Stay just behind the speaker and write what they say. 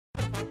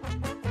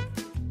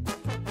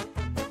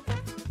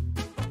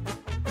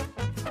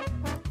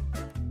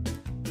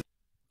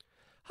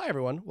Hi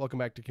everyone, welcome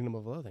back to Kingdom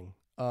of Loathing.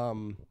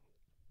 I'm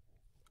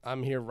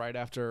here right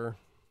after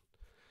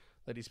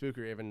Lady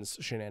Spooky Raven's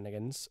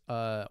shenanigans.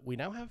 We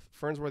now have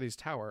Fernsworthy's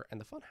Tower and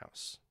the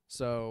Funhouse.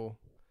 So,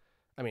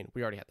 I mean,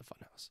 we already had the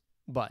Funhouse.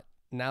 But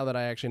now that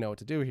I actually know what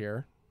to do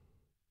here,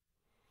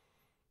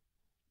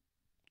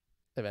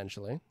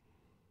 eventually,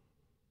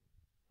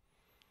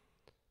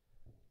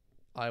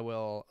 I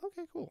will...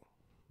 Okay, cool.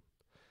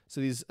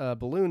 So these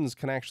balloons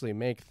can actually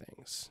make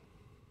things.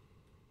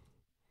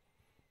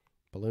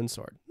 Balloon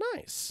sword.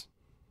 Nice.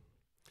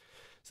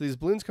 So these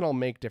balloons can all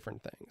make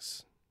different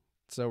things.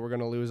 So we're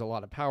going to lose a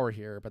lot of power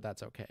here, but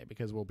that's okay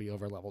because we'll be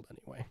over-leveled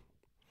anyway.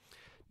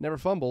 Never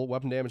fumble,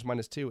 weapon damage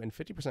 -2, and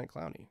 50%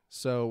 clowny.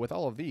 So with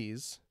all of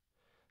these,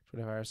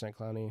 25%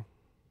 clowny,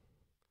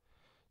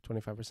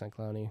 25%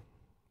 clowny,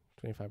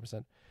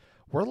 25%.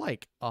 We're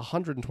like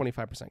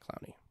 125%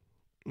 clowny,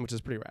 which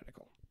is pretty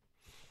radical.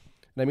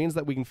 And that means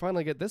that we can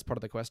finally get this part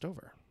of the quest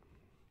over.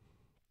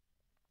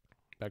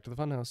 Back to the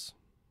funhouse.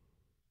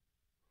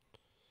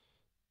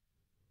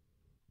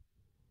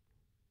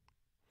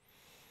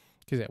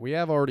 Because yeah, we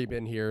have already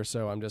been here,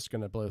 so I'm just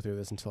going to blow through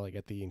this until I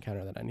get the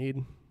encounter that I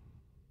need.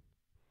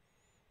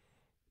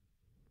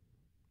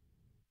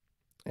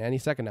 Any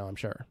second now, I'm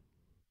sure.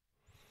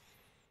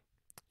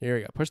 Here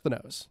we go. Push the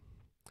nose.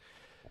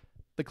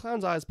 The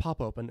clown's eyes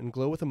pop open and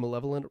glow with a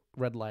malevolent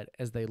red light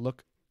as they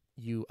look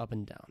you up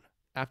and down.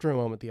 After a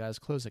moment, the eyes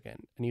close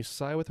again, and you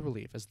sigh with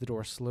relief as the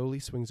door slowly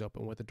swings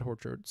open with a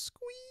tortured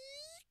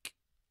squeak.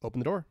 Open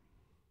the door.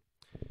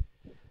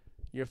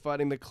 You're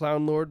fighting the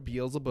clown lord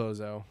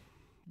Beelzebozo.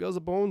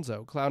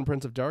 Beelzebonzo, clown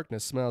prince of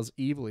darkness, smiles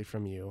evilly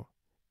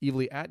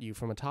at you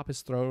from atop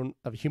his throne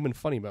of human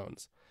funny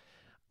bones.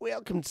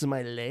 Welcome to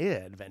my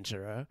lair,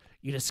 adventurer.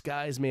 Your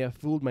disguise may have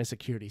fooled my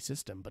security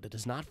system, but it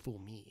does not fool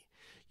me.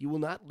 You will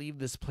not leave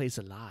this place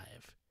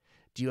alive.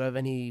 Do you have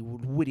any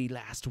witty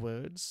last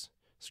words?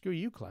 Screw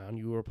you, clown,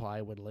 you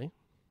reply wittily.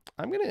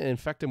 I'm going to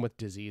infect him with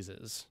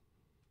diseases.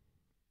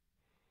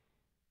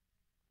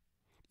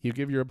 You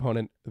give your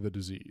opponent the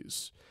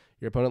disease.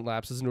 Your opponent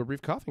lapses into a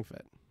brief coughing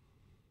fit.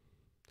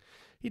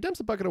 He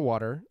dumps a bucket of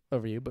water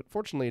over you, but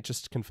fortunately it's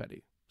just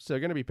confetti. So you're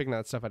going to be picking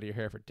that stuff out of your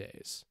hair for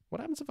days. What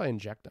happens if I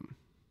inject him?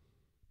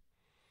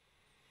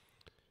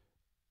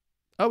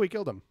 Oh, we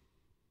killed him.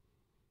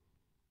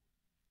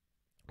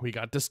 We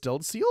got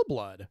distilled seal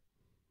blood.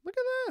 Look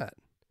at that.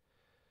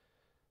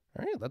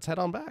 All right, let's head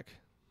on back.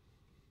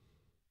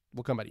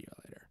 We'll come back to you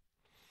later.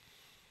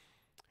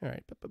 All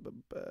right.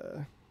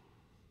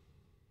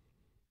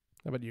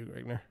 How about you,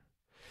 Ragnar?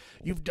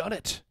 You've done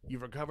it!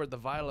 You've recovered the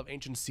vial of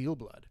ancient seal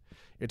blood.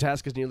 Your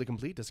task is nearly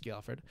complete, Dusky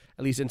Alfred,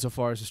 at least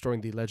insofar as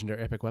restoring the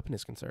legendary epic weapon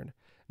is concerned.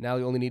 Now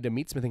you only need a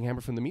meatsmithing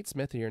hammer from the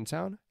meatsmith here in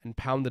town, and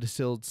pound the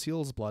distilled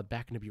seal's blood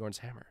back into Bjorn's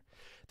hammer.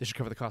 This should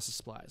cover the cost of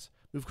supplies.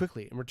 Move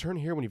quickly, and return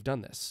here when you've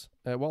done this.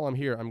 While I'm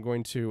here, I'm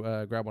going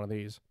to grab one of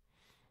these.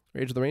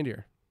 Rage of the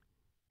Reindeer.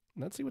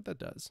 Let's see what that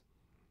does.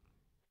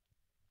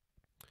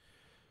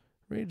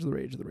 Rage of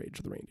the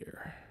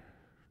Reindeer.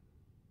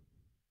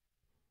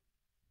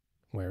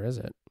 Where is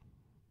it?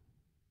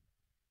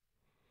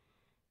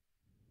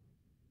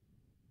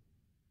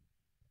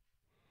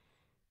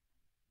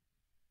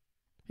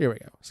 Here we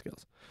go.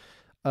 Skills.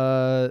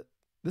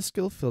 This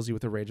skill fills you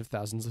with a rage of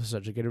thousands of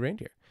subjugated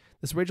reindeer.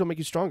 This rage will make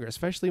you stronger,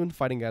 especially when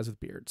fighting guys with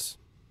beards.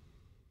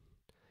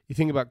 You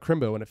think about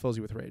Crimbo and it fills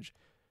you with rage.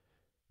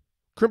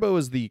 Crimbo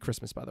is the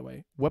Christmas, by the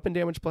way. Weapon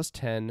damage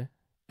 +10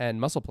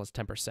 and muscle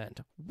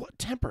 +10%. What?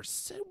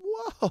 10%?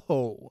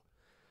 Whoa!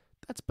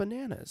 That's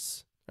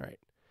bananas. All right.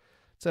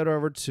 Let's head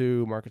over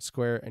to Market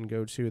Square and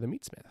go to the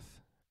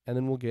meatsmith. And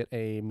then we'll get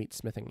a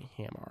meatsmithing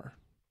hammer.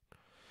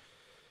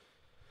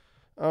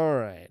 All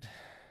right.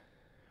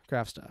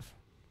 Craft stuff.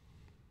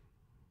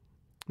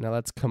 Now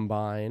let's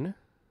combine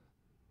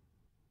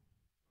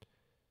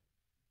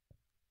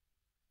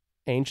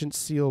ancient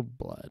seal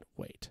blood.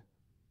 Wait.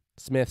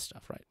 Smith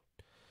stuff, right.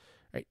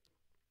 Right.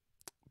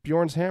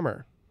 Bjorn's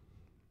hammer.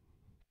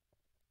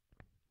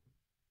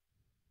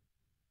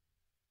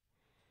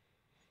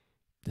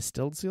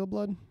 Distilled seal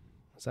blood?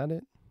 Is that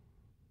it?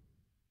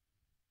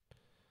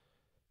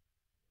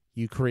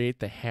 You create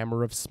the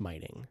hammer of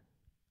smiting.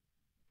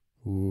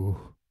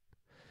 Ooh.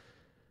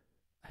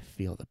 I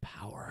feel the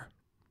power.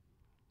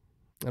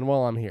 And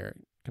while I'm here,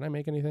 can I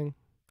make anything?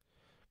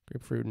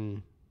 Grapefruit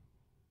and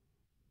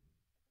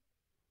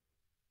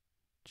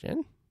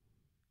gin?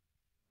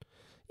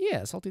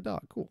 Yeah, salty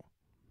dog. Cool.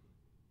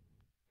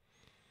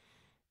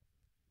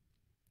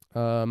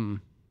 Is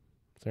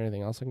there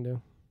anything else I can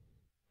do?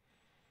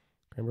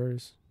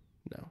 Cranberries?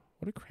 No.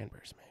 What do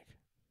cranberries make?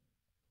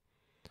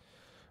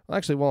 Well,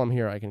 actually, while I'm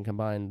here, I can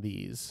combine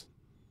these.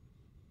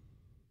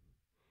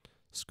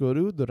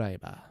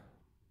 Skoruduraiba.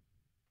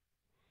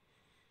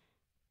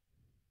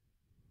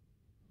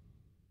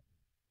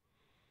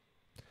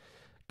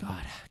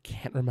 God, I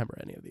can't remember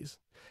any of these.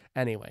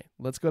 Anyway,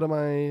 let's go to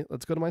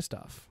my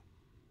stuff.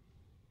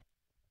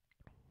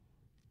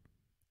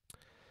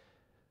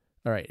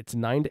 All right, it's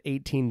 9 to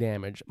 18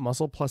 damage,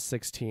 muscle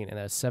 +16, and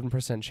a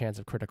 7% chance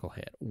of critical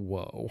hit.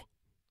 Whoa.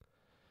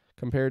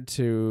 compared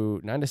to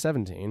 9 to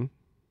 17.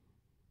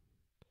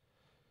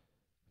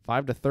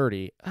 5 to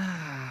 30.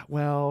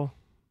 Well,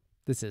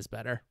 this is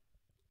better.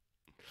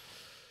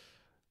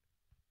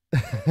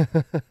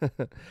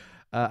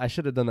 I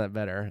should have done that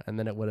better, and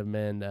then it would have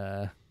been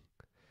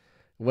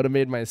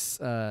made my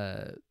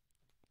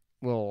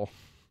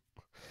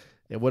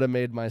it would have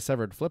made my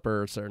severed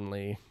flipper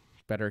certainly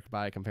better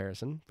by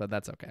comparison, but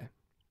that's okay.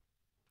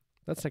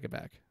 Let's take it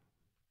back.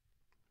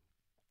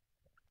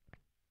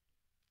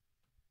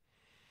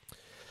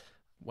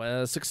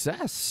 Well,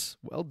 success.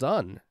 Well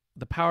done.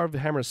 The power of the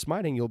hammer's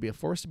smiting, you'll be a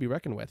force to be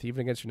reckoned with,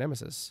 even against your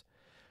nemesis.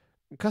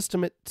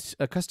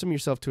 Accustom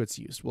yourself to its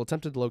use. We'll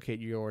attempt to locate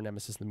your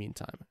nemesis in the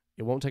meantime.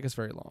 It won't take us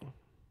very long.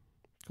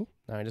 Cool.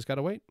 Now I just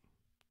gotta wait.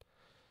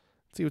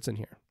 Let's see what's in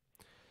here.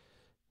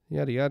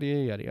 Yada, yada,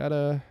 yada,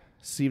 yada.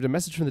 Received a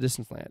message from the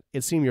distant land.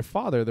 It seemed your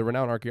father, the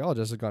renowned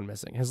archaeologist, has gone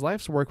missing. His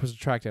life's work was to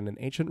track down an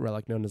ancient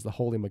relic known as the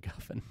Holy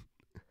MacGuffin.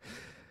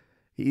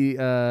 He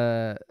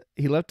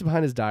left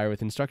behind his diary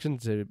with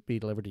instructions to be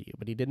delivered to you,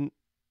 but he didn't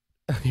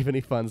leave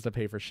any funds to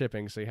pay for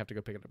shipping, so you have to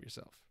go pick it up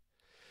yourself.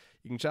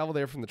 You can travel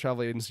there from the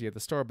travel agency at the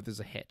store, but there's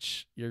a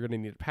hitch. You're going to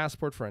need a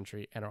passport for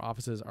entry, and our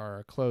offices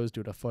are closed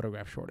due to a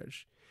photograph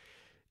shortage.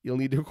 You'll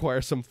need to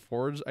acquire some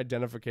forged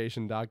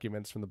identification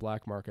documents from the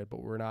black market,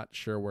 but we're not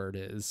sure where it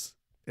is.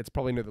 It's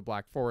probably near the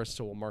Black Forest,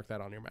 so we'll mark that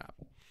on your map.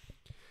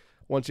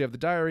 Once you have the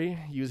diary,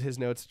 use his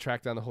notes to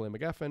track down the Holy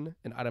MacGuffin.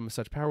 An item of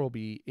such power will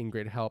be in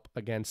great help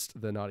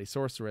against the naughty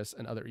sorceress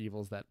and other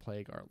evils that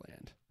plague our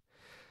land.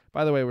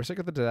 By the way, we're sick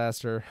of the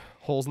disaster,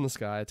 holes in the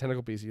sky,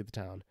 tentacle beasts of the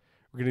town.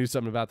 We're gonna do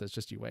something about this.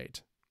 Just you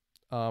wait.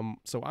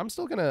 So I'm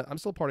still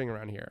partying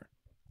around here.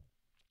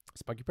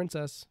 Spunky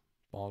Princess,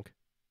 bonk.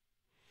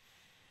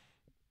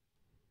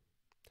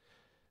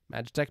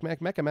 Magitech Mech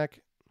Mecha Mech.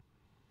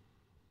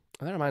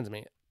 Oh, that reminds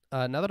me.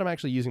 Now that I'm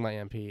actually using my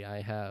MP,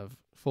 I have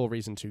full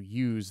reason to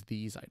use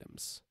these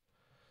items.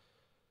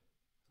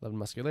 11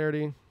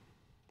 muscularity,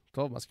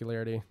 12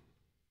 muscularity.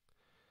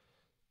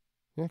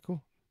 Yeah,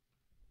 cool.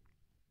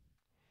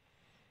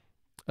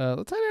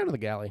 Let's head down to the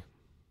galley.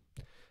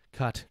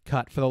 Cut,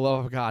 for the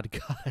love of God,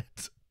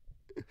 cut.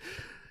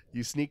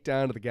 You sneak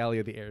down to the galley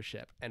of the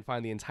airship and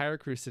find the entire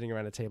crew sitting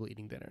around a table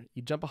eating dinner.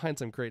 You jump behind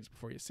some crates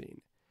before you're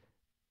seen.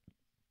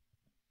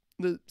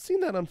 The scene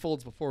that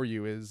unfolds before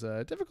you is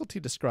difficult to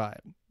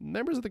describe.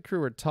 Members of the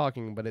crew are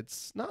talking, but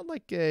it's not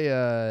like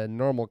a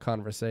normal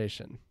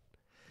conversation.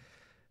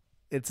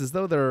 It's as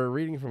though they're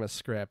reading from a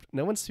script.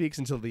 No one speaks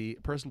until the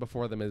person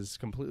before them is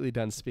completely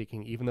done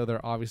speaking, even though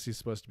they're obviously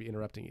supposed to be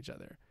interrupting each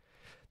other.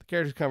 The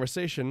character's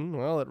conversation,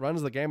 well, it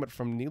runs the gamut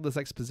from needless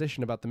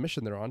exposition about the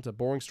mission they're on to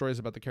boring stories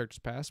about the character's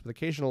past, with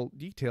occasional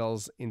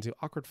details into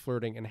awkward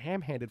flirting and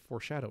ham-handed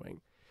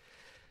foreshadowing.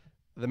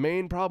 The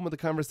main problem with the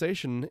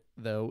conversation,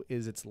 though,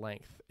 is its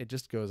length. It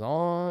just goes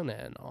on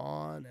and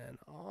on and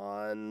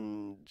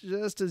on.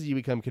 Just as you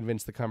become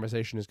convinced the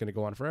conversation is going to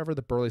go on forever,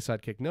 the burly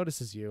sidekick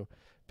notices you,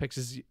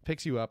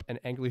 picks you up, and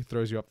angrily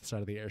throws you up the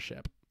side of the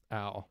airship.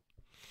 Ow.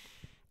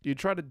 You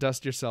try to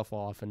dust yourself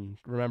off and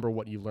remember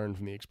what you learned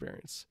from the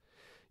experience.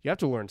 You have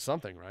to learn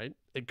something, right?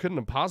 It couldn't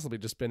have possibly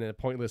just been a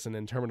pointless and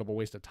interminable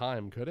waste of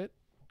time, could it?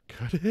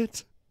 Could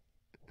it?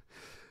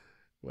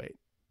 Wait.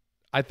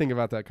 I think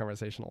about that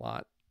conversation a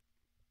lot.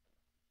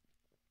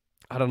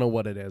 I don't know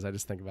what it is. I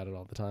just think about it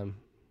all the time.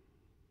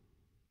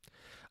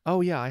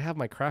 Oh, yeah, I have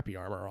my crappy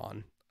armor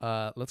on.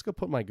 Let's go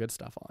put my good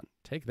stuff on.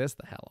 Take this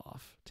the hell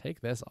off. Take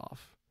this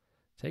off.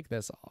 Take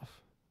this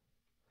off.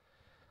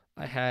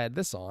 I had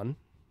this on.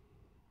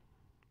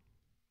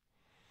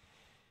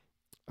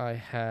 I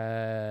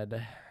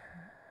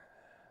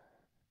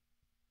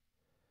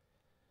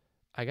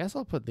guess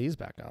I'll put these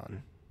back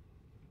on.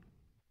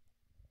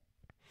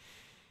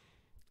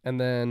 And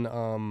then,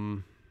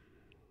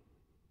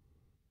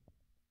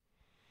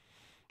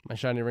 my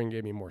shiny ring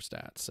gave me more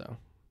stats, so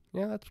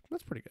yeah,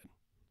 that's pretty good.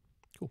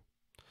 Cool.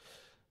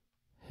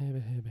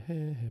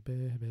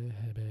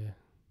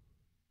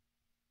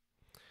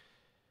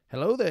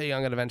 Hello there,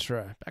 young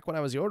adventurer. Back when I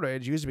was your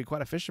age, you used to be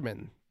quite a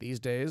fisherman. These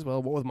days,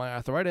 well, what with my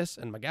arthritis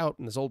and my gout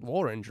and this old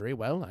war injury,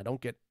 well, I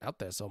don't get out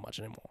there so much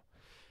anymore.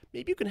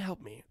 Maybe you can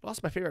help me.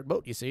 Lost my favorite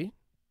boat, you see.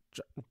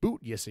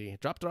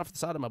 Dropped it off the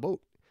side of my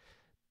boat.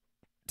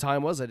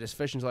 Time was I just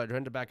fished until I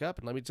turned it back up,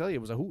 and let me tell you,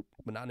 it was a hoot,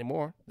 but not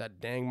anymore. That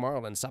dang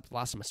marlin stopped the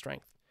loss of my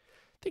strength.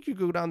 Think you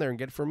could go down there and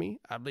get it for me?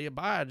 I'd be a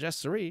buyer,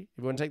 just siree. If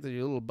you want to take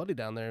your little buddy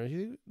down there with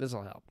you,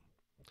 this'll help.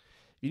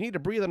 If you need to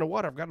breathe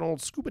underwater, I've got an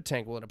old scuba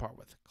tank we'll depart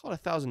with. Call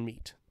it 1,000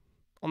 meat.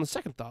 On the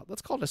second thought,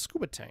 let's call it a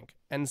scuba tank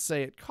and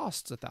say it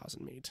costs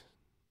 1,000 meat.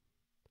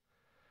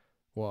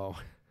 Whoa.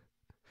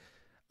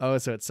 Oh,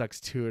 so it sucks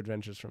 2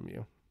 adventures from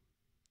you.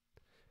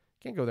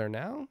 Can't go there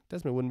now.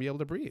 Desmond wouldn't be able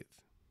to breathe.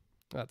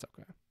 That's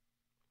okay.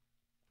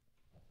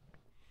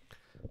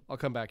 I'll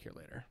come back here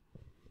later.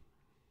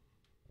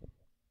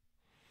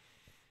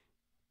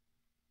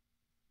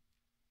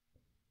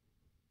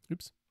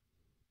 Oops.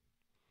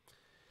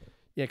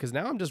 Yeah, because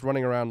now I'm just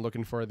running around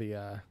looking for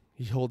the,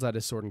 he holds out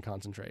his sword and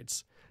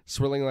concentrates.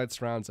 Swirling light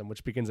surrounds him,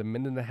 which begins a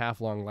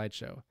 1.5-minute long light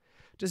show.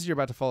 Just as you're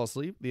about to fall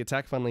asleep, the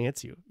attack finally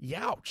hits you.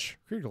 Youch!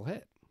 Critical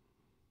hit.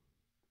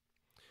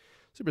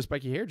 Super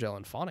spiky hair gel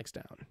and phonics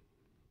down.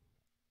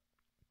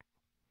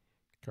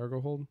 Cargo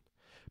hold.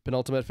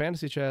 Penultimate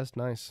fantasy chest.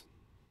 Nice.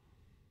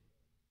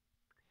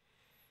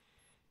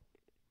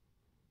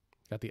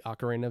 Got the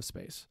Ocarina of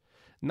Space.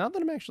 Now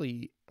that I'm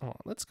actually... Oh,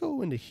 let's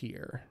go into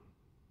here.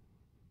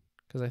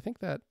 Because I think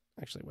that...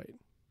 Actually, wait.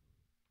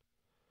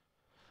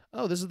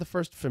 Oh, this is the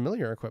first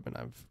familiar equipment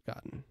I've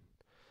gotten.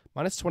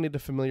 Minus 20 to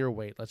familiar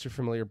weight. Lets your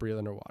familiar breathe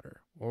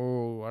underwater.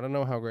 Oh, I don't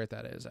know how great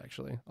that is,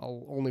 actually.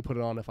 I'll only put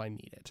it on if I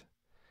need it.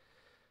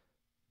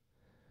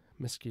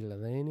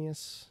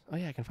 Miscellaneous. Oh,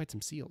 yeah, I can fight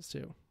some seals,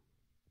 too.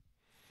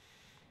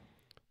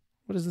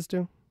 What does this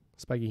do?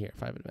 Spiky hair.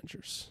 5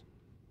 adventures.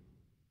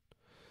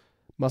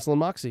 Muscle and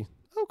Moxie.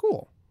 Oh,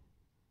 cool.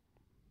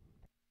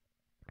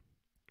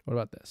 What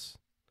about this?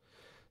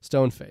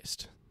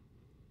 Stone-faced.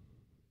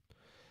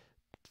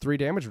 3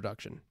 damage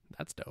reduction.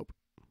 That's dope.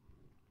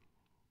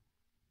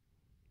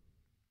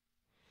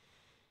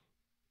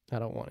 I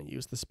don't want to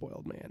use the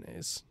spoiled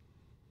mayonnaise.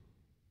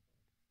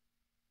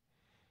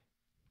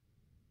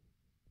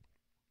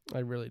 I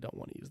really don't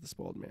want to use the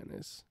spoiled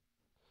mayonnaise.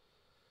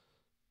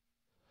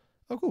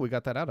 Oh, cool. We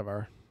got that out of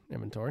our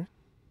inventory.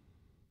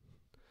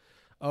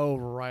 Oh,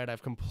 right.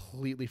 I've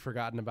completely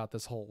forgotten about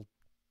this whole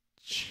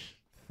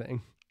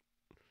thing.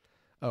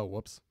 Oh,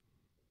 whoops.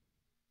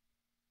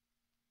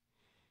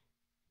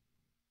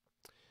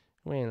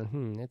 Well,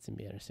 that's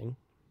embarrassing.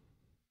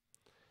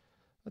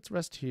 Let's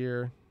rest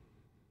here.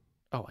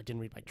 Oh, I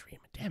didn't read my dream.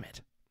 Damn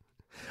it.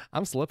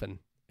 I'm slipping.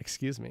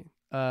 Excuse me.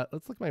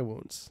 Let's look at my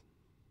wounds.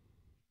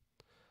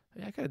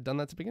 Yeah, I could have done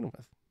that to begin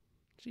with.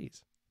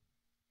 Jeez.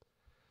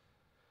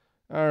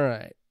 All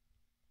right.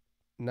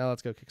 Now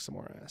let's go kick some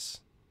more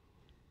ass.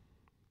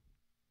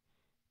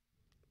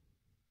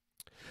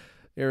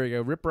 There we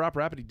go. Rip, rop,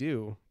 rapidy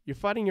doo. You're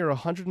fighting your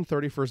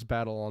 131st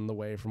battle on the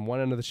way from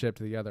one end of the ship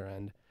to the other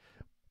end.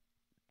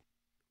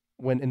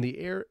 When the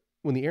air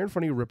in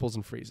front of you ripples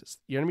and freezes,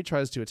 the enemy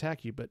tries to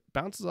attack you, but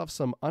bounces off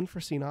some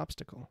unforeseen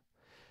obstacle.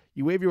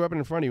 You wave your weapon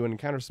in front of you and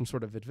encounter some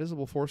sort of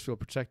invisible force field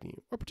protecting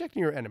you, or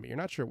protecting your enemy. You're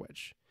not sure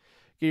which.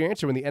 Get your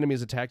answer when the enemy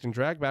is attacked and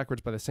dragged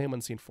backwards by the same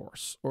unseen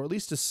force, or at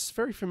least a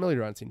very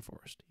familiar unseen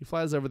force. He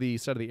flies over the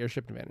side of the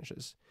airship and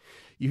vanishes.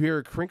 You hear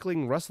a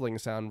crinkling, rustling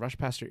sound rush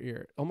past your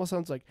ear. It almost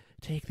sounds like,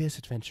 "Take this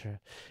adventure.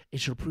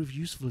 It shall prove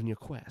useful in your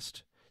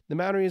quest." The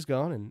battery is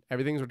gone and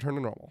everything's returned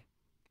to normal,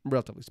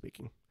 relatively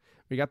speaking.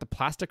 We got the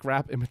plastic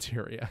wrap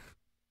immateria.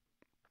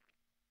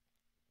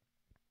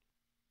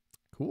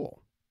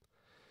 Cool.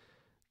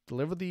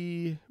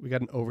 We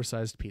got an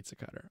oversized pizza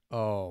cutter.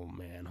 Oh,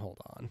 man, hold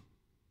on.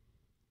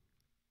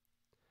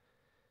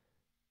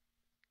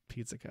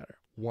 Pizza cutter.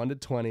 1 to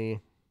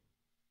 20.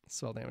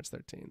 Swell damage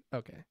 13.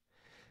 Okay.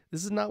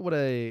 This is not what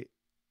I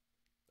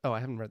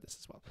haven't read this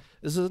as well.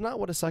 This is not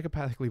what a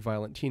psychopathically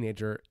violent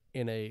teenager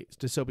in a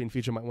dystopian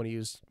future might want to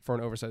use for an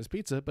oversized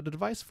pizza, but a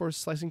device for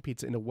slicing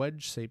pizza into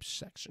wedge-shaped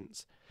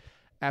sections.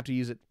 After you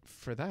use it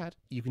for that,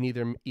 you can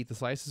either eat the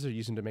slices or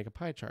use them to make a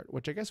pie chart,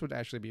 which I guess would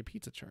actually be a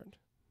pizza chart.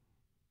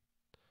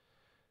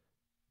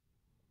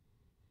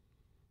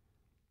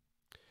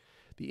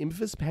 The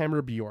infamous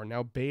hammer Bjorn,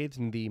 now bathed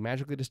in the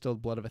magically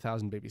distilled blood of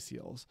 1,000 baby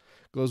seals,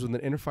 glows with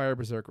an inner fire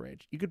berserk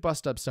rage. You could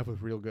bust up stuff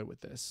with real good with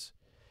this.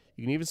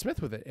 You can even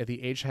smith with it if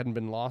the age hadn't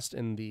been lost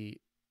in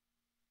the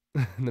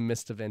in the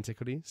mist of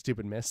antiquity.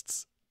 Stupid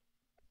mists.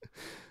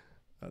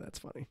 Oh, that's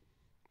funny.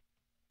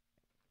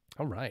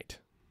 All right.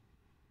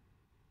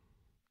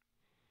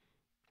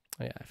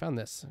 Oh, yeah, I found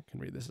this. I can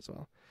read this as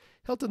well.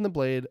 Hilt in the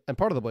blade, and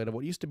part of the blade of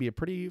what used to be a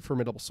pretty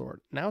formidable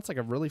sword. Now it's like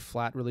a really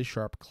flat, really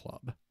sharp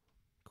club.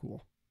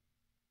 Cool.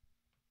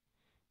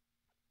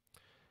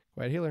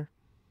 Quiet healer.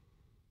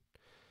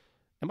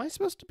 Am I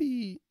supposed to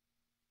be...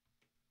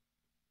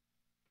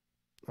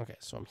 Okay,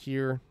 so I'm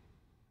here.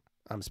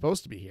 I'm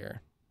supposed to be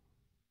here.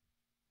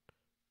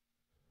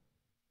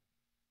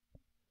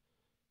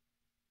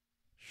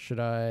 Should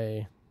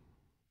I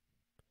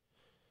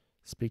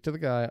speak to the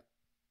guy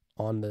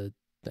on the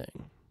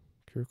thing?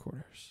 Crew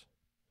quarters.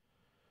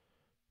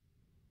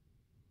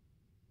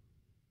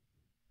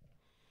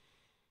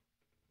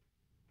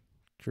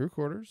 Crew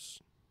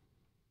quarters.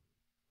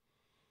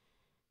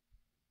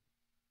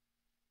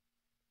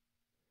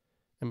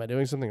 Am I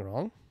doing something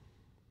wrong?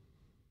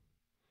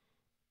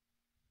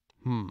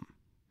 I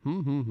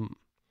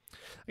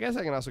guess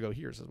I can also go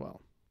here as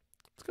well.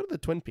 Let's go to the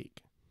Twin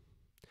Peak.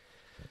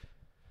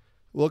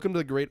 Welcome to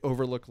the Great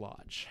Overlook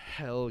Lodge.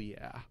 Hell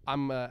yeah.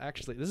 I'm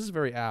actually, this is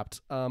very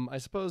apt. I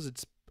suppose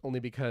it's only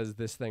because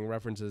this thing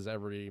references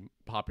every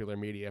popular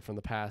media from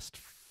the past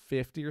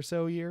 50 or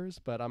so years,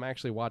 but I'm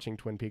actually watching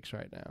Twin Peaks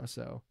right now,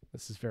 so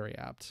this is very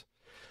apt.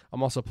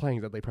 I'm also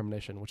playing Deadly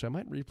Premonition, which I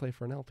might replay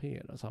for an LP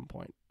at some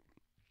point.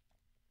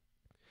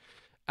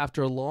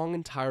 After a long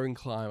and tiring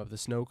climb of the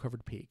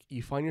snow-covered peak,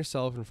 you find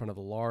yourself in front of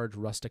a large,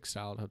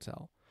 rustic-styled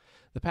hotel.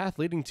 The path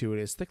leading to it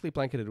is thickly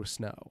blanketed with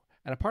snow,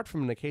 and apart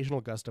from an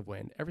occasional gust of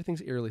wind,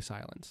 everything's eerily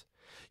silent.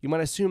 You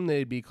might assume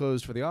they'd be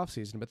closed for the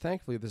off-season, but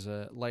thankfully there's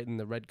a light in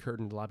the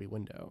red-curtained lobby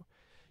window.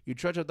 You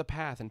trudge up the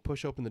path and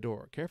push open the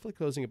door, carefully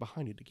closing it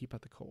behind you to keep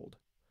out the cold.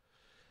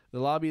 The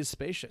lobby is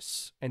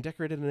spacious and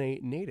decorated in a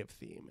native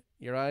theme.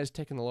 Your eyes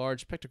take in the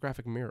large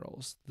pictographic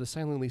murals, the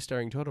silently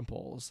staring totem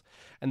poles,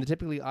 and the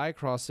typically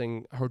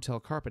eye-crossing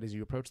hotel carpet as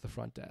you approach the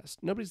front desk.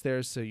 Nobody's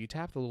there, so you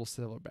tap the little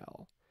silver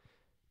bell.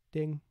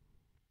 Ding.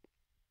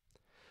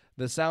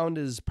 The sound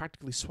is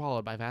practically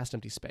swallowed by vast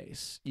empty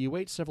space. You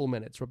wait several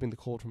minutes, rubbing the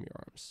cold from your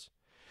arms.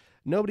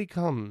 Nobody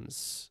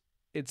comes.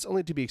 It's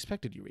only to be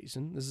expected, you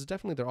reason. This is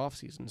definitely their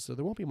off-season, so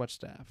there won't be much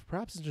staff.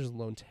 Perhaps it's just a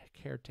lone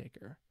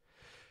caretaker.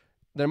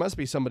 There must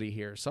be somebody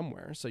here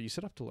somewhere, so you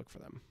sit up to look for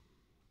them.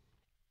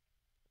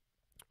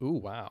 Ooh,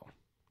 wow.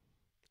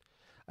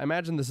 I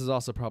imagine this is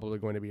also probably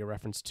going to be a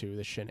reference to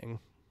The Shining.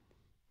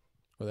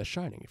 Or The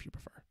Shining, if you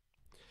prefer.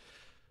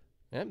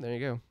 Yep, there you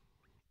go.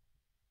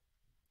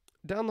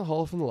 Down the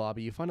hall from the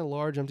lobby, you find a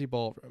large empty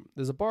ballroom.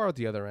 There's a bar at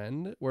the other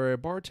end, where a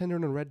bartender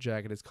in a red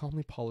jacket is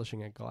calmly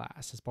polishing a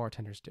glass, as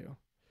bartenders do.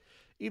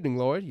 Evening,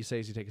 Lloyd, you say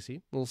as you take a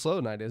seat. A little slow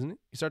tonight, isn't it?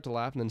 You start to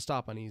laugh and then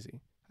stop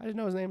uneasy. How did you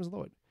know his name is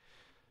Lloyd?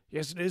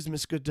 Yes, it is,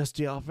 Miss Good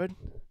Dusty Alfred.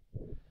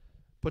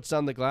 Puts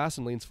down the glass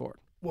and leans forward.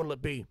 What'll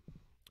it be?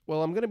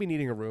 Well, I'm going to be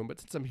needing a room, but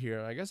since I'm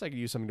here, I guess I could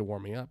use something to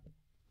warm me up.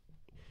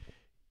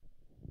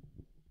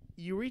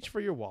 You reach for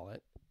your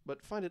wallet,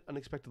 but find it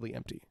unexpectedly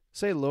empty.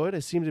 Say, Lloyd, I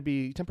seem to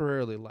be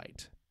temporarily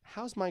light.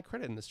 How's my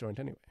credit in this joint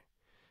anyway?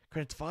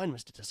 Credit's fine,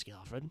 Mr. Dusty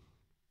Alfred.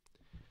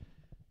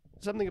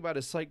 Something about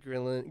his slight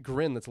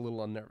grin that's a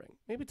little unnerving.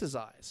 Maybe it's his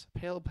eyes,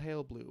 pale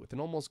blue, with an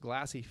almost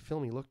glassy,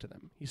 filmy look to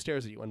them. He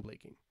stares at you,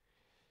 unblinking.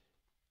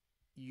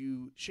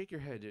 You shake your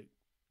head to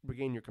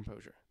regain your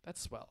composure.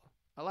 That's swell.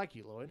 I like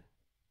you, Lloyd.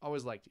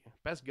 Always liked you.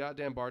 Best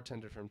goddamn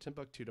bartender from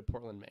Timbuktu to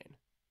Portland, Maine.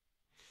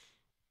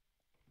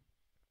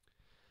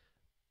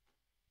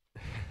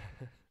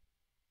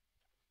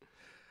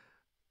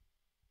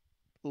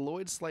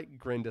 Lloyd's slight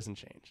grin doesn't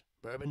change.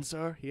 Bourbon,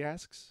 sir? He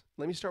asks.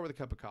 Let me start with a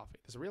cup of coffee.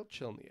 There's a real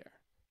chill in the air.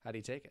 How do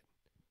you take it?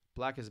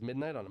 Black as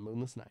midnight on a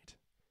moonless night.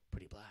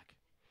 Pretty black.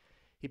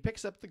 He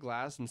picks up the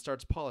glass and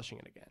starts polishing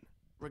it again.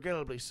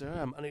 Regrettably, sir,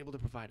 I'm unable to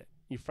provide it.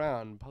 You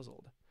frown,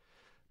 puzzled.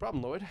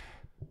 Problem, Lloyd?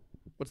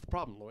 What's the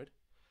problem, Lloyd?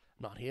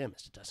 I'm not here,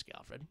 Mr. Dusky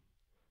Alfred.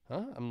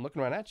 Huh? I'm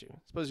looking right at you.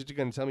 Suppose you're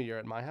going to tell me you're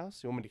at my house?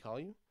 You want me to call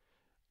you?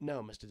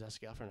 No, Mr.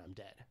 Dusky Alfred, I'm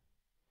dead.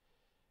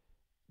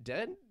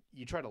 Dead?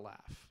 You try to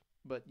laugh,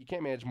 but you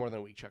can't manage more than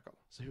a weak chuckle.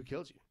 So who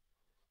killed you?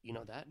 You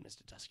know that,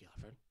 Mr. Dusky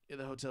Alfred. You're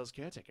the hotel's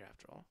caretaker,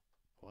 after all.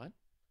 What?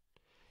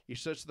 You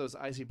search those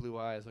icy blue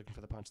eyes looking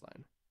for the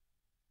punchline.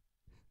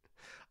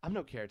 I'm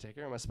no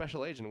caretaker. I'm a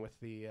special agent with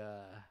the,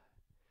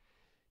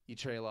 You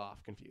trail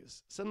off,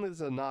 confused. Suddenly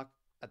there's a knock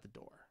at the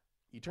door.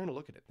 You turn to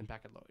look at it, then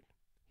back at Lloyd.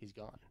 He's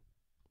gone.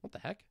 What the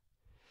heck?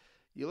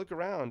 You look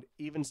around,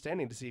 even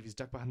standing to see if he's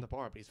ducked behind the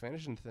bar, but he's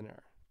vanished into thin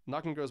air.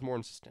 Knocking grows more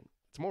insistent.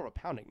 It's more of a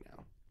pounding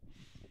now.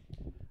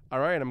 All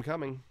right, I'm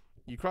coming.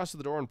 You cross to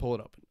the door and pull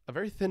it open. A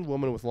very thin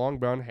woman with long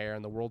brown hair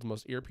and the world's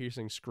most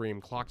ear-piercing scream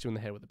clocks you in the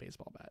head with a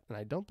baseball bat, and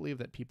I don't believe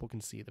that people can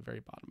see the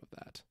very bottom of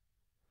that.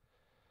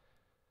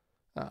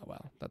 Ah,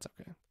 well, that's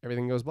okay.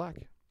 Everything goes black.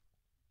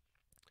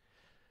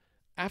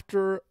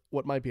 After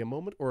what might be a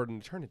moment or an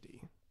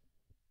eternity,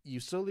 you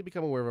slowly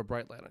become aware of a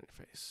bright light on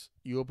your face.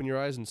 You open your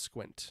eyes and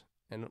squint,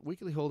 and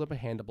weakly hold up a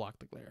hand to block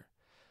the glare.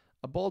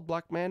 A bald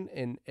black man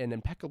in an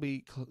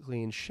impeccably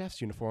clean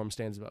chef's uniform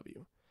stands above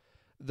you.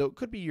 Though it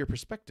could be your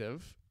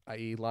perspective,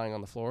 i.e. lying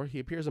on the floor, he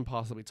appears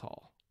impossibly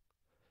tall.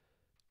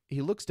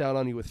 He looks down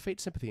on you with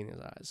faint sympathy in his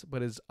eyes,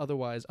 but his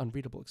otherwise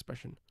unreadable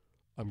expression.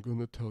 I'm going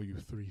to tell you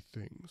 3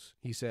 things,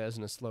 he says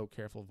in a slow,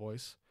 careful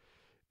voice.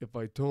 If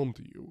I tell them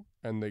to you,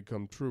 and they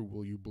come true,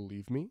 will you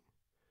believe me?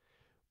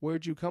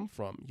 Where'd you come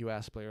from? You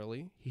ask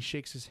blairily. He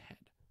shakes his head.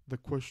 The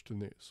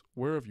question is,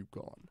 where have you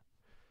gone?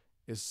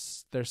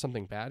 Is there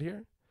something bad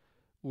here?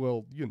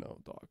 Well, you know,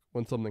 Doc,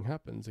 when something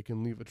happens, it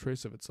can leave a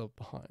trace of itself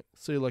behind.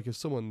 Say, like if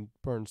someone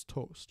burns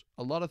toast.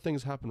 A lot of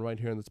things happen right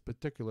here in this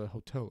particular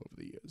hotel over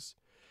the years,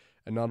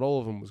 and not all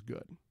of them was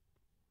good.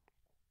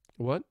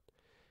 What?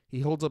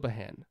 He holds up a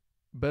hand.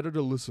 Better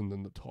to listen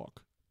than to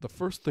talk. The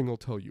first thing I'll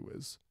tell you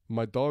is,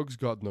 my dog's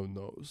got no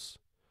nose.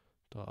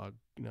 Dog,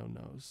 no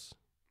nose.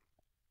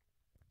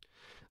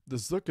 The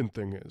second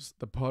thing is,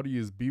 the party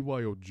is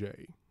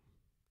BYOJ.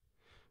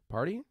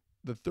 Party?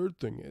 The third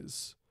thing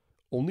is,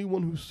 only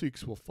one who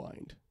seeks will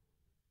find.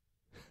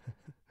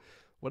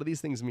 What do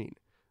these things mean?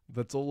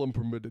 That's all I'm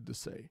permitted to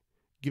say.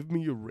 Give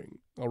me your ring.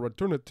 I'll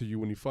return it to you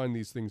when you find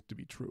these things to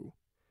be true.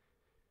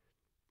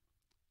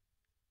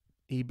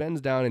 He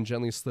bends down and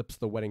gently slips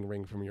the wedding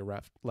ring from your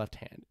left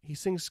hand. He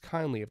sings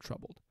kindly if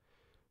troubled.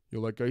 You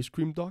like ice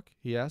cream, Doc?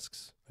 He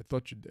asks. I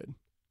thought you did.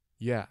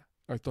 Yeah,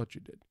 I thought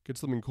you did. Get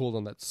something cold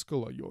on that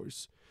skull of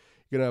yours.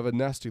 You're gonna have a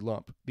nasty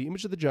lump. The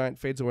image of the giant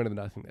fades away into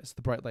nothingness,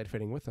 the bright light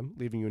fading with him,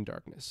 leaving you in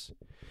darkness.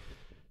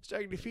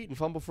 Stagger to your feet and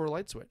fumble for a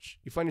light switch.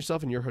 You find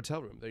yourself in your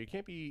hotel room, though you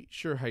can't be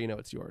sure how you know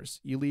it's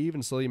yours. You leave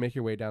and slowly make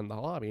your way down the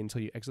lobby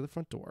until you exit the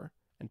front door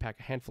and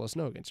pack a handful of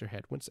snow against your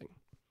head, wincing.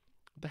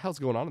 What the hell's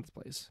going on in this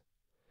place?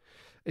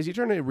 As you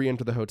turn to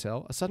re-enter the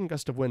hotel, a sudden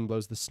gust of wind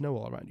blows the snow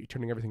all around you,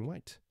 turning everything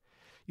white.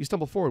 You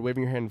stumble forward,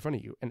 waving your hand in front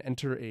of you, and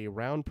enter a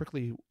round,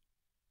 prickly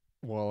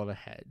wall of a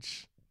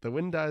hedge. The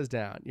wind dies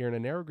down. You're in a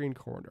narrow green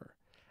corridor.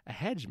 A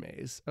hedge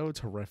maze? Oh,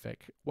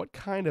 terrific. What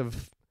kind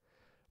of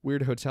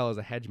weird hotel is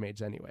a hedge maze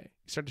anyway?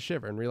 You start to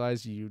shiver and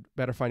realize you'd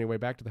better find your way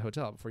back to the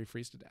hotel before you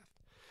freeze to death.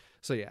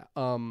 So yeah,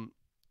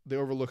 the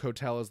Overlook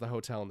Hotel is the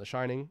hotel in The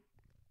Shining.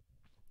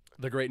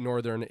 The Great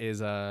Northern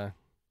is the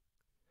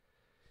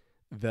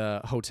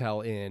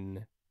hotel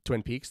in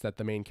Twin Peaks that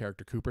the main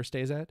character Cooper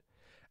stays at.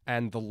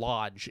 And the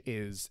Lodge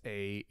is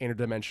a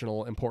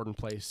interdimensional important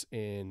place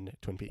in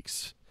Twin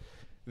Peaks.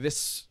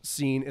 This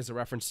scene is a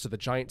reference to the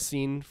giant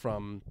scene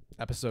from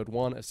episode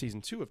 1 of season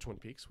 2 of Twin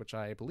Peaks, which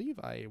I believe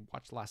I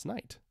watched last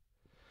night.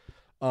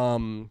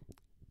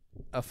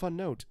 A fun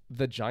note,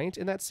 the giant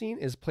in that scene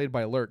is played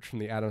by Lurch from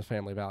the Addams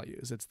Family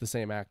Values. It's the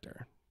same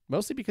actor.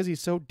 Mostly because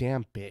he's so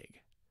damn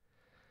big.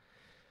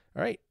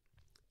 All right.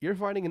 You're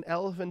finding an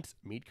elephant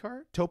meat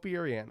cart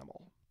topiary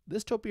animal.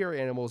 This topiary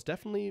animal is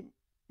definitely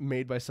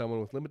made by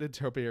someone with limited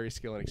topiary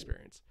skill and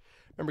experience.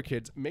 Remember,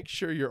 kids, make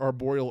sure your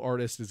arboreal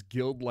artist is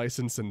guild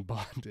licensed and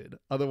bonded.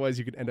 Otherwise,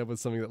 you could end up with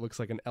something that looks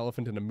like an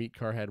elephant in a meat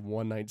car had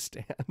one-night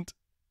stand.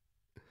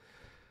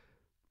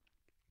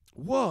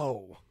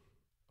 Whoa.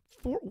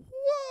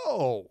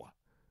 Whoa.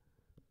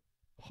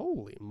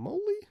 Holy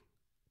moly.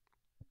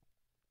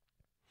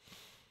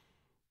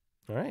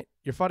 All right.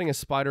 You're fighting a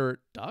spider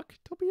duck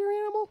topiary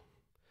animal?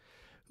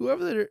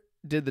 Whoever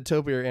did the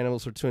topiary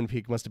animals for Twin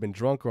Peaks must have been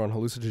drunk or on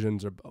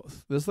hallucinogens or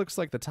both. This looks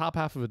like the top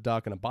half of a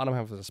duck and the bottom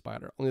half of a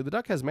spider. Only the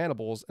duck has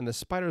mandibles and the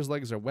spider's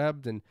legs are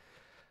webbed and...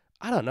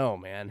 I don't know,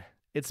 man.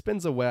 It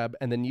spins a web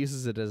and then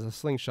uses it as a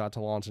slingshot to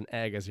launch an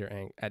egg as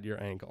at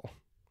your ankle.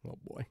 Oh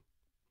boy.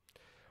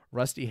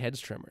 Rusty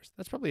hedge trimmers.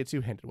 That's probably a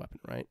two-handed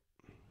weapon, right?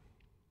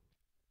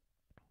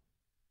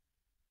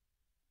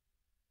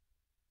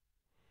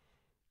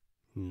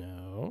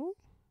 No.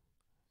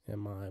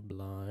 Am I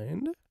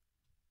blind?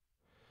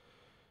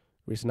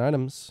 Recent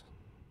items.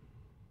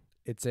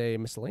 It's a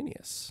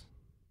miscellaneous.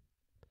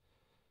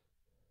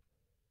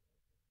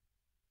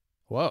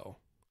 Whoa.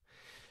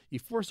 You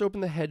force open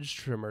the hedge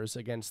trimmers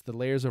against the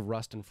layers of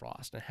rust and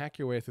frost and hack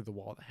your way through the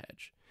wall of the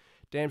hedge.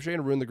 Damn shame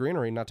to ruin the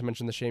greenery, not to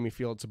mention the shame you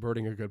feel at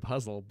subverting a good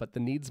puzzle, but the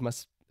needs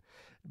must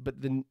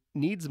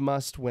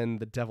when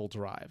the devil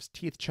drives.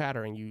 Teeth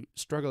chattering, you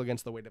struggle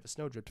against the weight of a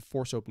snowdrift to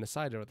force open the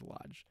side door of the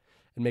lodge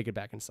and make it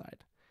back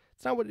inside.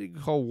 It's not what you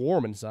call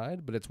warm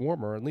inside, but it's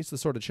warmer. At least the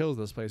sort of chills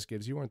this place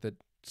gives you aren't the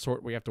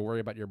sort where you have to worry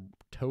about your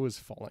toes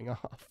falling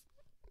off.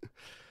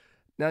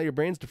 Now your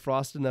brain's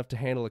defrosted enough to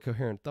handle a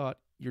coherent thought,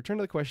 you return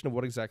to the question of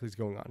what exactly is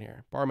going on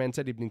here. Barman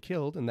said he'd been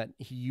killed and that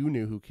you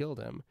knew who killed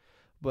him,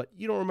 but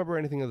you don't remember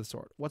anything of the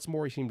sort. What's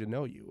more, he seemed to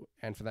know you,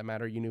 and for that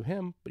matter, you knew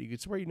him, but you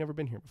could swear you'd never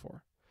been here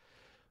before.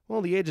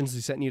 Well, the agency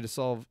sent you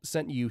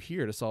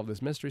here to solve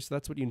this mystery, so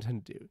that's what you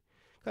intend to do.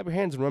 Clap your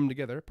hands and rub them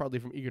together, partly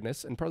from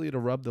eagerness, and partly to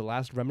rub the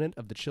last remnant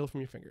of the chill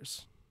from your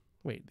fingers.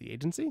 Wait, the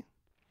agency?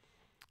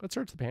 Let's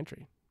search the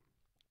pantry.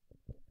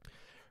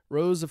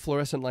 Rows of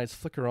fluorescent lights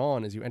flicker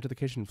on as you enter the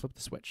kitchen and flip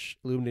the switch,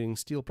 illuminating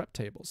steel prep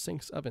tables,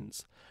 sinks,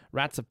 ovens,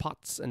 rats of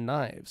pots and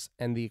knives,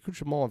 and the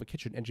accoutrement of a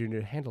kitchen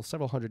engineered to handle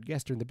several hundred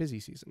guests during the busy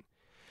season.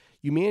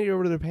 You meander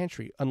over to the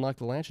pantry, unlock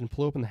the latch, and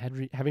pull open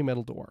the heavy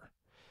metal door.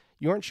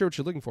 You aren't sure what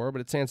you're looking for, but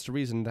it stands to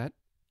reason that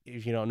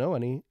if you don't know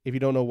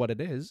what it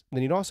is,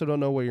 then you also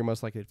don't know where you're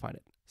most likely to find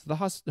it. So the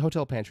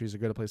hotel pantry is as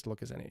good a place to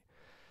look as any.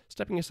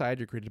 Stepping aside,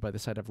 you're greeted by the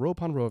sight of row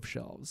upon row of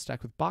shelves,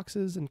 stacked with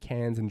boxes and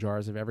cans and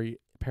jars of every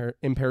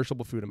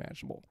imperishable food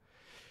imaginable.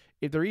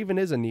 If there even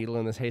is a needle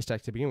in this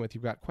haystack to begin with,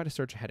 you've got quite a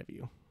search ahead of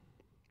you.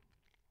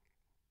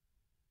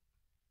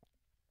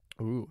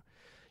 Ooh.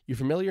 Your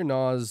familiar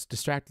gnaws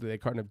distractedly a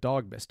carton of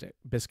dog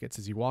biscuits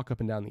as you walk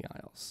up and down the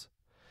aisles,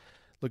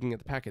 looking at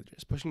the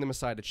packages, pushing them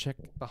aside to check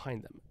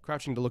behind them,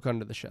 crouching to look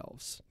under the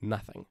shelves.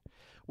 Nothing.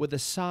 With a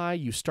sigh,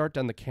 you start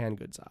down the canned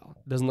goods aisle.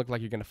 Doesn't look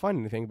like you're going to find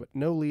anything, but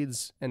no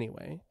leads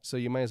anyway, so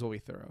you might as well be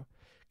thorough.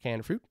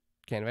 Canned fruit,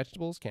 canned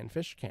vegetables, canned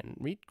fish, canned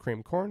meat,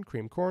 cream corn,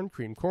 cream corn,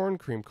 cream corn,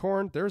 cream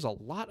corn. There's a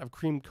lot of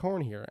cream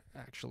corn here,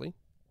 actually.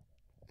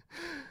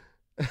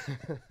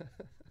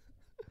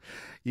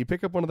 You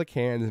pick up one of the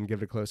cans and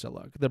give it a closer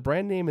look. The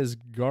brand name is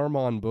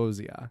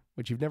Garmonbozia,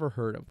 which you've never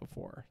heard of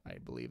before. I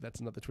believe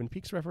that's another Twin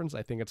Peaks reference.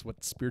 I think it's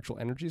what spiritual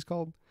energy is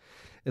called.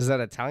 Is that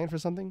Italian for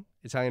something?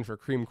 Italian for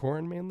cream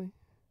corn, mainly?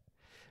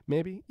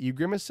 Maybe. You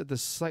grimace at the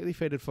slightly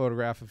faded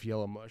photograph of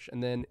yellow mush,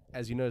 and then,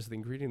 as you notice the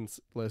ingredients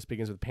list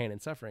begins with pain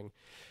and suffering,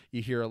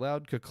 you hear a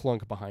loud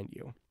clunk behind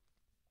you.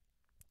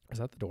 Is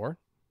that the door?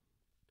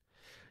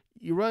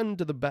 You run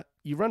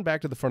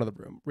back to the front of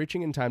the room,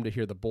 reaching in time to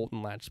hear the bolt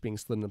and latch being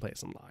slid into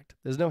place and locked.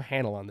 There's no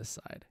handle on this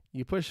side.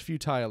 You push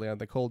futilely on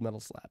the cold metal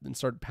slab, then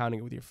start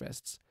pounding it with your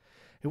fists.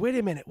 Hey, wait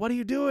a minute, what are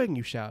you doing?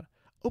 You shout.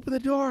 Open the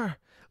door!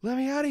 Let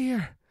me out of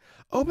here!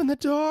 Open the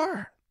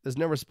door! There's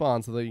no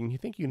response, although you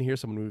think you can hear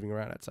someone moving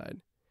around outside.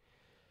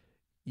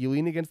 You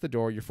lean against the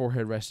door, your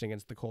forehead resting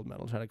against the cold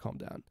metal, try to calm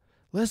down.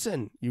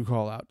 Listen, you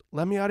call out.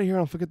 Let me out of here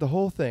and I'll forget the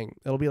whole thing.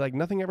 It'll be like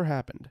nothing ever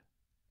happened.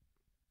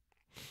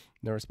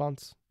 No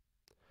response.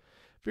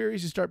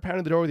 Furious, you start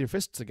pounding the door with your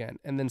fists again,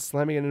 and then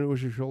slamming it into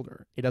your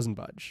shoulder. It doesn't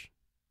budge.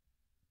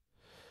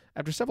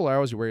 After several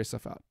hours, you wear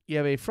yourself out. You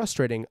have a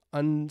frustrating,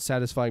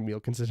 unsatisfying meal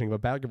consisting of a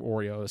bag of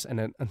Oreos and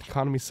an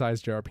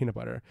economy-sized jar of peanut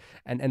butter,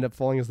 and end up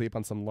falling asleep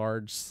on some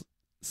large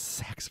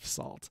sacks of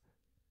salt.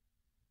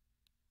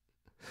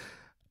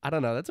 I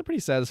don't know. That's a pretty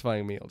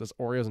satisfying meal. Just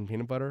Oreos and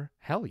peanut butter?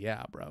 Hell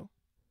yeah, bro.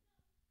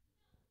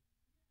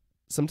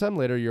 Sometime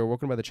later, you're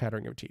awoken by the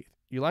chattering of teeth.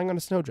 You're lying on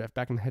a snowdrift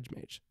back in the hedge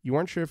mage. You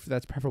aren't sure if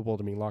that's preferable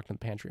to being locked in the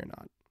pantry or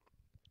not.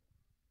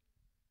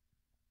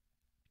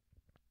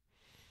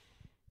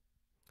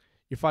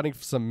 You're fighting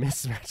for some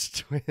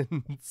mismatched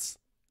twins.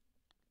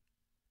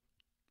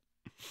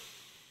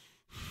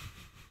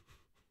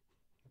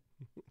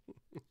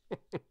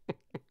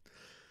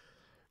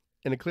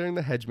 In a clearing in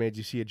the hedge maze,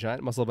 you see a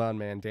giant muscle-bound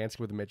man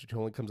dancing with a midget who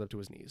only comes up to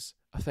his knees.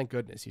 Oh, thank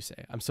goodness, you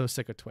say. I'm so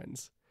sick of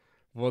twins.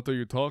 What are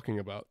you talking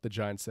about? The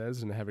giant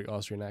says in a heavy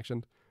Austrian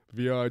accent.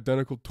 We are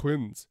identical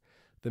twins.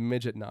 The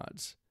midget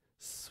nods.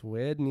 So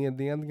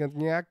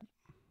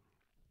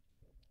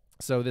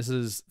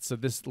this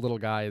little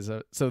guy is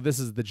this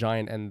is the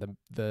giant and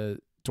the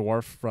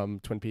dwarf from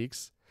Twin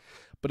Peaks,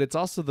 but it's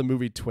also the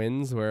movie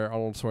Twins where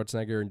Arnold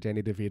Schwarzenegger and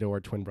Danny DeVito are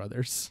twin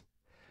brothers.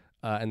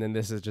 And then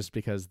this is just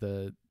because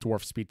the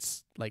dwarf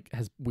speaks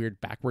has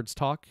weird backwards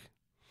talk.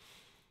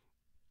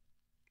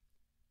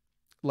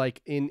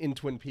 Like in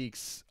Twin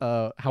Peaks,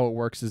 how it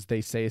works is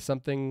they say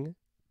something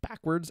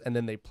backwards and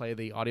then they play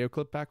the audio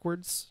clip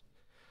backwards.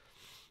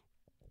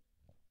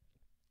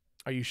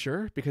 Are you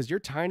sure? Because you're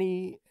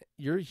tiny,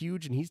 you're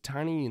huge, and he's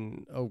tiny,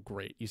 and oh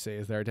great, you say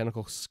as their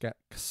identical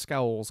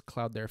scowls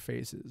cloud their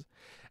faces,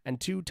 and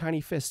two tiny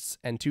fists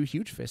and two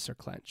huge fists are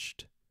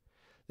clenched.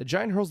 The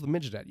giant hurls the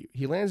midget at you.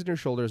 He lands in your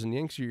shoulders and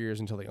yanks your ears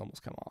until they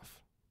almost come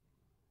off.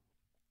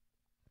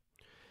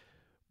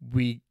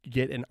 We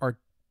get an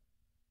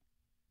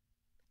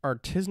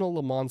artisanal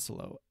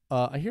Lamonsolo.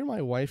 I hear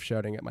my wife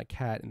shouting at my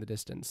cat in the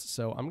distance,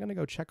 so I'm going to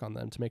go check on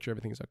them to make sure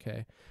everything's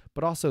okay.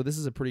 But also, this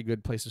is a pretty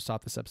good place to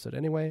stop this episode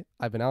anyway.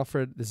 I've been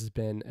Alfred. This has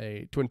been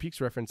a Twin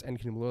Peaks reference and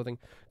Kingdom of Loathing.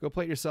 Go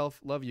play it yourself.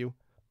 Love you.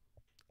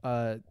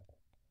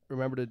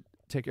 Remember to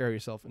take care of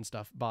yourself and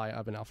stuff. Bye.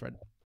 I've been Alfred.